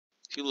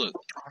See, look.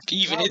 Can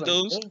you even hit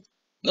those?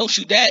 Don't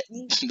shoot that.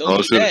 Don't Oh,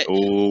 shoot shoot. that.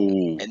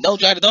 Oh. And don't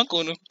try to dunk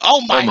on him.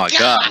 Oh my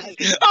god.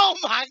 Oh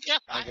my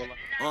god.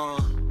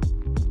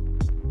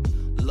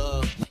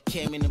 Love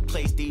came in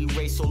place to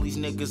erase all these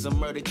niggas. A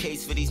murder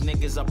case for these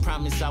niggas. I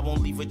promise I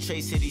won't leave a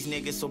trace of these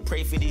niggas. So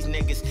pray for these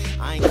niggas.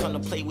 I ain't gonna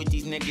play with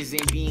these niggas.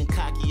 Ain't being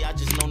cocky. I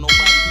just know nobody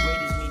great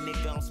as me,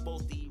 nigga. I'm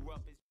supposed to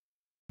erupt.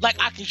 Like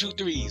I can shoot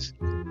threes.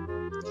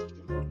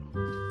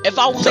 If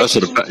I was y'all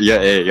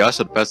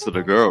should pass to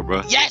the girl,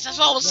 bro. Yes, that's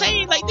what I was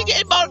saying. Like, nigga,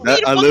 it about me the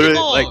I fucking literally,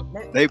 ball.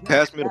 like, they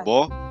passed me the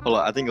ball. Hold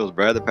on, I think it was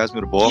Brad that passed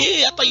me the ball.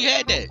 Yeah, I thought you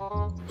had that.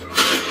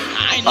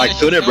 I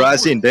couldn't, bro. I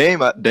seen Dame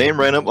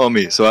ran up on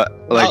me, so I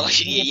like. Oh,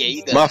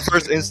 yeah, my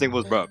first instinct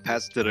was, bro,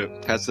 pass to the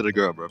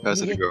girl, bro. Pass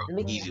to the girl.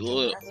 Easy,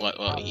 look,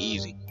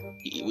 easy.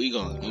 Where you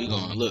going? Where you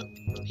going? Look,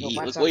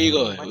 look where you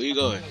going? Where you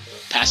going?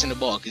 Passing the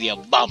ball, cause he a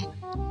bum.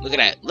 Look at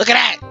that. Look at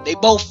that. They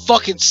both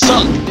fucking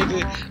suck,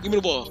 nigga. Give me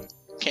the ball.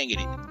 Can't get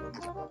it.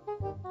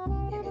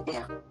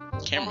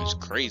 Camera's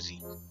crazy.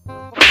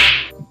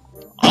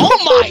 Oh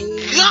my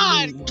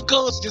god,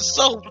 Ghost is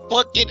so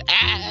fucking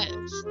ass.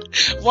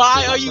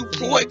 Why are you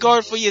point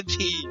guard for your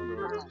team?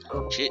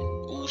 Shit.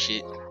 Oh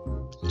shit.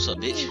 What's up,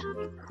 bitch?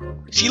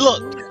 See,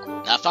 look.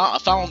 I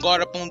found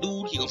guard up on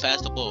dude. He gonna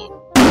pass the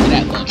ball. Look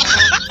at that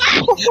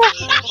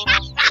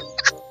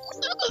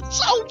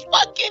so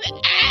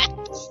fucking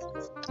ass.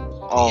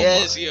 Oh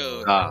yes,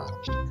 yo.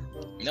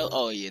 No,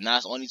 oh yeah, now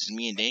it's only to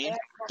me and Dane.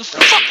 The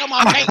fuck am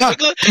I paying,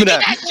 nigga? Get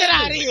that shit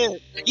out of here!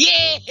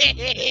 Yeah!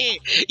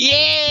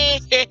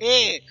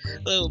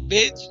 Little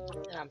bitch.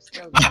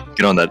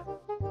 Get on that.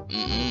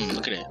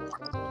 Look at that.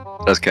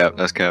 That's cap.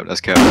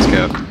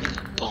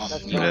 Boom.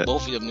 Yo,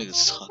 both of them niggas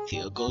suck,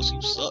 yo. Ghost,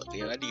 you suck,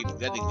 yo. That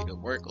nigga need to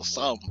work or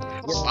something.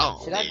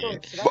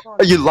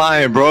 Are you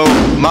lying, bro?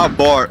 My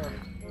bar.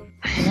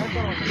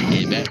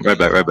 Yeah, Right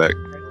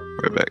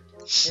back.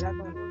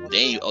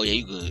 Dame, oh yeah,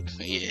 you good.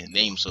 Yeah,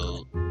 Dame,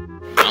 so I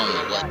don't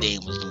know what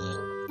Dame was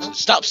doing.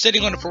 Stop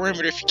sitting on the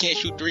perimeter if you can't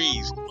shoot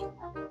threes.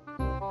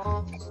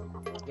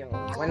 Yo,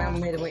 when I'm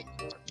midway,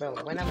 bro,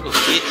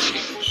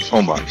 bitch.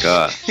 Oh my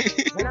god.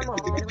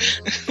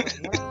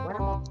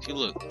 See,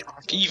 look,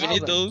 can you even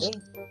hit those?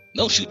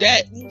 Don't shoot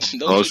that.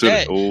 Don't shoot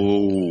that.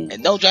 Oh.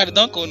 And don't try to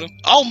dunk on them.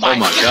 Oh my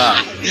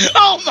god.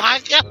 Oh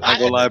my god. I ain't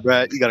gonna lie,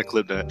 Brad. You gotta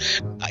clip that.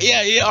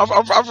 Yeah. I'm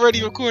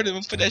already recording.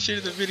 I'm gonna put that shit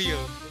in the video.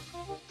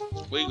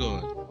 Where you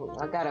going?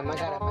 I got him.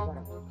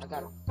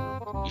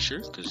 You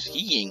sure? Cause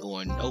he ain't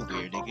going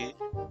nowhere, nigga.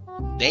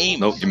 Dame.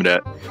 Nope, give me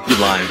that. You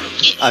lying.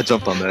 I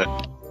jumped on that.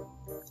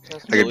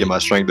 I gotta get my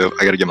strength up.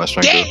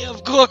 Damn,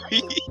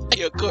 Corey.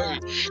 Yo, Corey,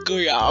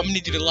 I'm gonna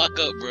need you to lock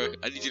up, bro.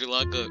 I need you to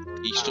lock up.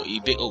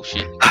 You big, oh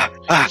shit.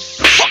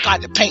 Fuck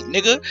out the paint,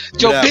 nigga.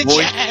 Yo,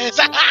 bitch ass.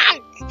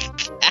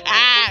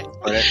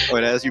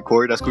 Alright, that's you,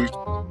 Corey. That's cool.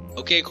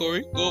 Okay,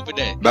 Corey, go over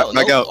that.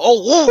 Back out.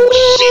 Oh,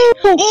 shit.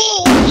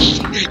 Oh,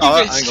 shit. I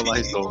ain't gonna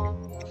lie, so.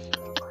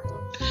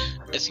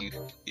 That's you.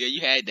 Yeah, you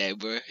had that,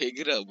 bro. Hey,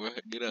 get up, bro.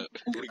 Get up.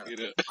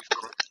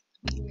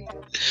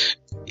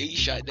 Yeah, you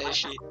shot that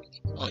shit.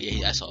 Oh, yeah,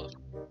 that's all.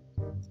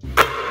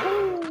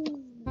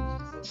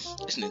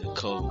 This nigga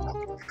cold.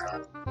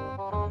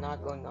 I'm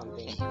not going on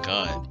there. Oh, my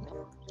God.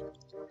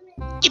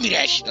 Give me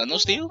that shit. No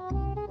steal?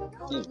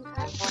 Ooh.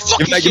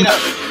 Give me that.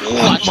 Oh,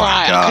 I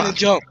tried. I couldn't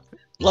jump.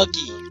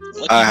 Lucky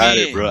I had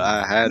man. it, bro.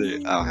 I had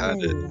it.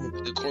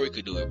 The Corey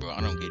could do it, bro.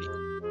 I don't get it.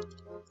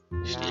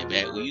 Shit,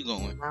 bad. Where you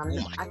going?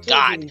 Oh my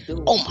god.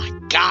 Oh my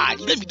god.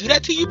 You let me do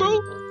that to you, bro?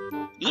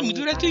 You let me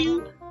do that to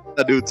you?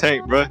 That dude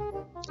tank, bro.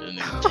 That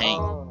nigga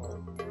tank.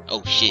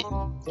 Oh shit.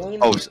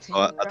 Oh,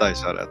 I thought he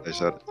shot it.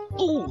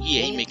 Oh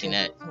yeah, he making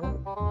that.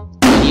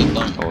 He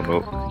bum. Oh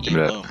no. Give me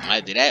that.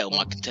 Either that or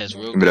my contest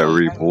real. Give me that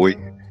read, boy.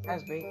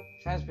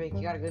 Fast break.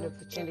 You got a good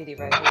opportunity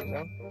right here,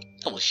 bro.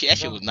 Oh shit, that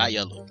shit was not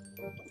yellow.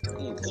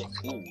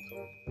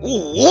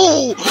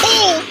 Ooh,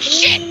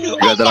 shit! You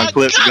got that on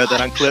clip.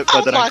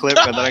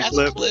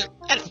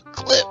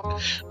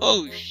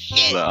 Oh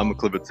shit! Look, I'm gonna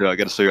clip it too. I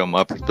gotta show you on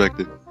my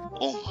perspective.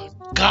 Oh my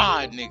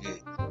god, nigga.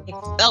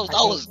 That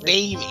was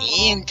Dame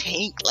and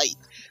Tank.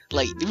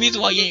 Like the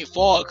reason why you ain't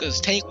fall, cause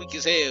Tank weak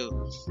as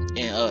hell.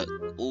 And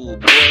ooh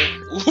boy.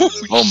 Ooh,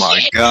 oh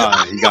my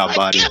god, he got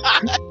body.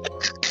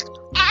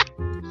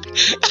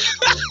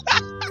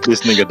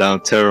 This nigga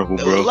down terrible,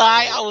 bro.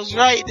 Lie, I was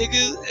right,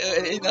 nigga.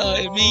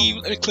 And me,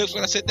 the clips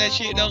when I said that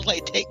shit, and I was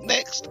like, take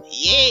next.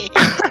 Yeah.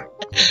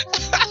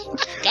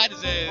 Got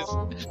his ass.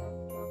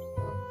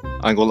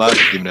 I ain't gonna lie,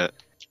 give me that.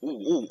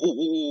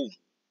 Ooh.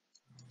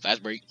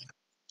 Fast break.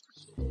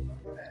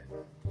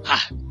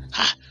 Ha.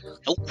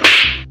 Nope.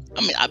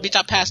 I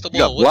passed the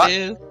ball. What the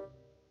hell?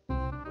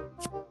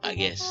 I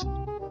guess.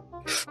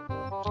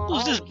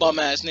 Who's this bum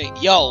ass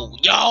nigga? Yo,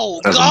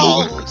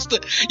 Ghost!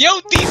 Yo,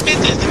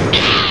 defense is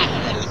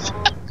ass!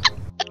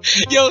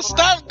 Yo,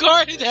 stop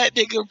guarding that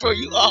nigga, bro.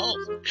 You off.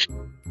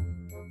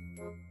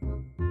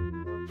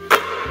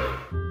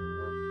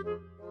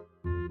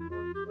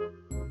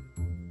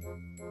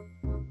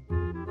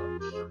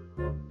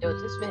 Yo,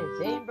 this man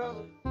insane,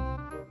 bro.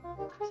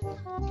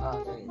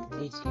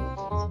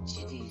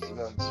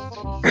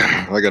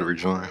 I gotta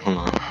rejoin. Hold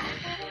on.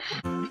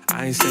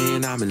 I ain't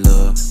saying I'm in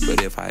love,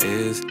 but if I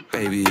is,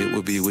 baby, it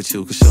would be with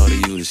you, cause shorty,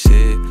 you the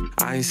shit.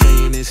 I ain't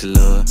saying it's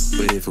love,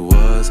 but if it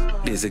was,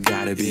 this it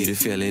gotta be the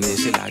feeling,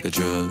 this shit like a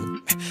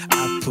drug.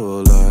 I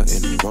pull her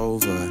in the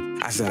Rover,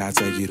 I said I'd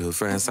take you to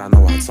France, I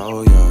know I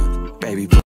told ya, baby.